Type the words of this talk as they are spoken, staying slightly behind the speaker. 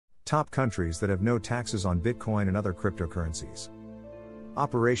Top countries that have no taxes on Bitcoin and other cryptocurrencies.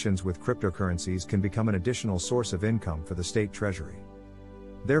 Operations with cryptocurrencies can become an additional source of income for the state treasury.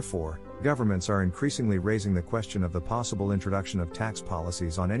 Therefore, governments are increasingly raising the question of the possible introduction of tax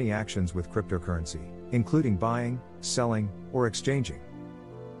policies on any actions with cryptocurrency, including buying, selling, or exchanging.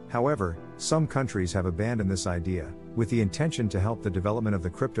 However, some countries have abandoned this idea, with the intention to help the development of the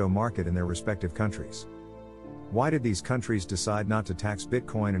crypto market in their respective countries. Why did these countries decide not to tax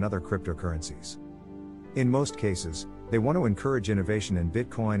Bitcoin and other cryptocurrencies? In most cases, they want to encourage innovation in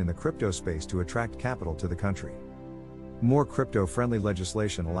Bitcoin and the crypto space to attract capital to the country. More crypto-friendly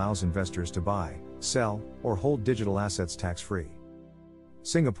legislation allows investors to buy, sell, or hold digital assets tax-free.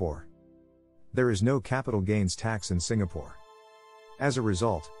 Singapore. There is no capital gains tax in Singapore. As a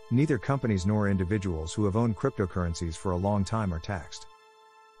result, neither companies nor individuals who have owned cryptocurrencies for a long time are taxed.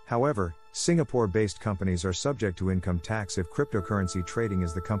 However, Singapore-based companies are subject to income tax if cryptocurrency trading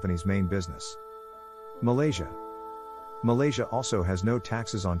is the company's main business. Malaysia. Malaysia also has no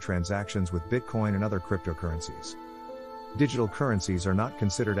taxes on transactions with Bitcoin and other cryptocurrencies. Digital currencies are not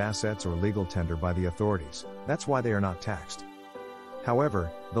considered assets or legal tender by the authorities, that's why they are not taxed.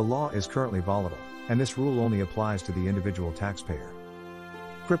 However, the law is currently volatile, and this rule only applies to the individual taxpayer.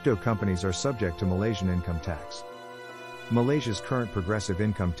 Crypto companies are subject to Malaysian income tax. Malaysia's current progressive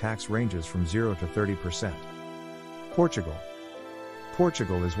income tax ranges from 0 to 30%. Portugal.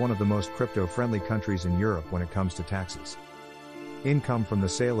 Portugal is one of the most crypto-friendly countries in Europe when it comes to taxes. Income from the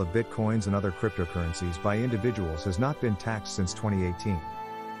sale of bitcoins and other cryptocurrencies by individuals has not been taxed since 2018.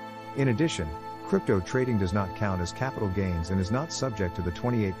 In addition, crypto trading does not count as capital gains and is not subject to the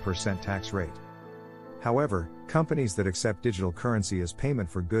 28% tax rate. However, companies that accept digital currency as payment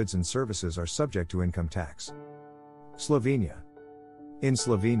for goods and services are subject to income tax. Slovenia. In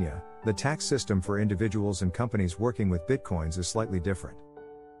Slovenia, the tax system for individuals and companies working with bitcoins is slightly different.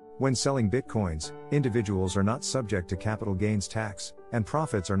 When selling bitcoins, individuals are not subject to capital gains tax, and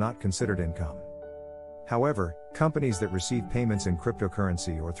profits are not considered income. However, companies that receive payments in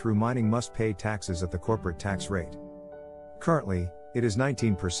cryptocurrency or through mining must pay taxes at the corporate tax rate. Currently, it is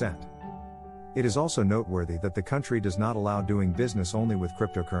 19%. It is also noteworthy that the country does not allow doing business only with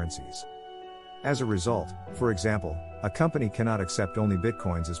cryptocurrencies. As a result, for example, a company cannot accept only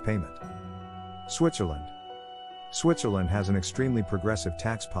bitcoins as payment. Switzerland. Switzerland has an extremely progressive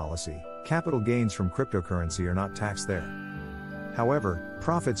tax policy. Capital gains from cryptocurrency are not taxed there. However,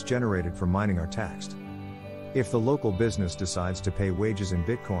 profits generated from mining are taxed. If the local business decides to pay wages in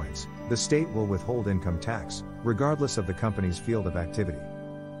bitcoins, the state will withhold income tax, regardless of the company's field of activity.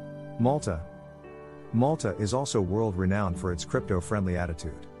 Malta. Malta is also world-renowned for its crypto-friendly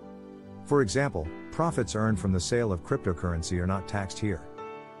attitude. For example, profits earned from the sale of cryptocurrency are not taxed here.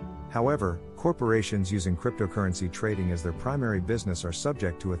 However, corporations using cryptocurrency trading as their primary business are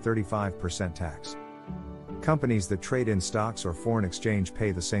subject to a 35% tax. Companies that trade in stocks or foreign exchange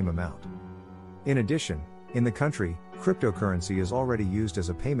pay the same amount. In addition, in the country, cryptocurrency is already used as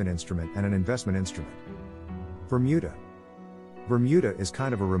a payment instrument and an investment instrument. Bermuda. Bermuda is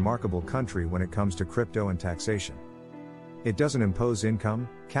kind of a remarkable country when it comes to crypto and taxation. It doesn't impose income,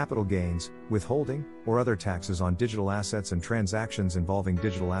 capital gains, withholding, or other taxes on digital assets and transactions involving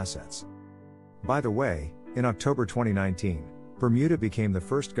digital assets. By the way, in October 2019, Bermuda became the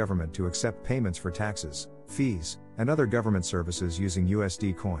first government to accept payments for taxes, fees, and other government services using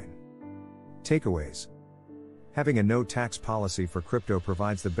USD coin. Takeaways. Having a no-tax policy for crypto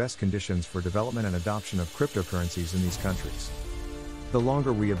provides the best conditions for development and adoption of cryptocurrencies in these countries. The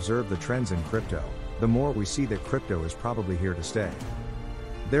longer we observe the trends in crypto, the more we see that crypto is probably here to stay.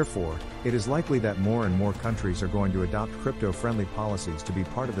 Therefore, it is likely that more and more countries are going to adopt crypto-friendly policies to be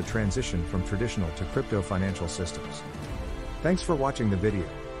part of the transition from traditional to crypto financial systems. Thanks for watching the video.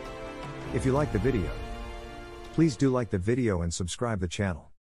 If you like the video, please do like the video and subscribe the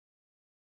channel.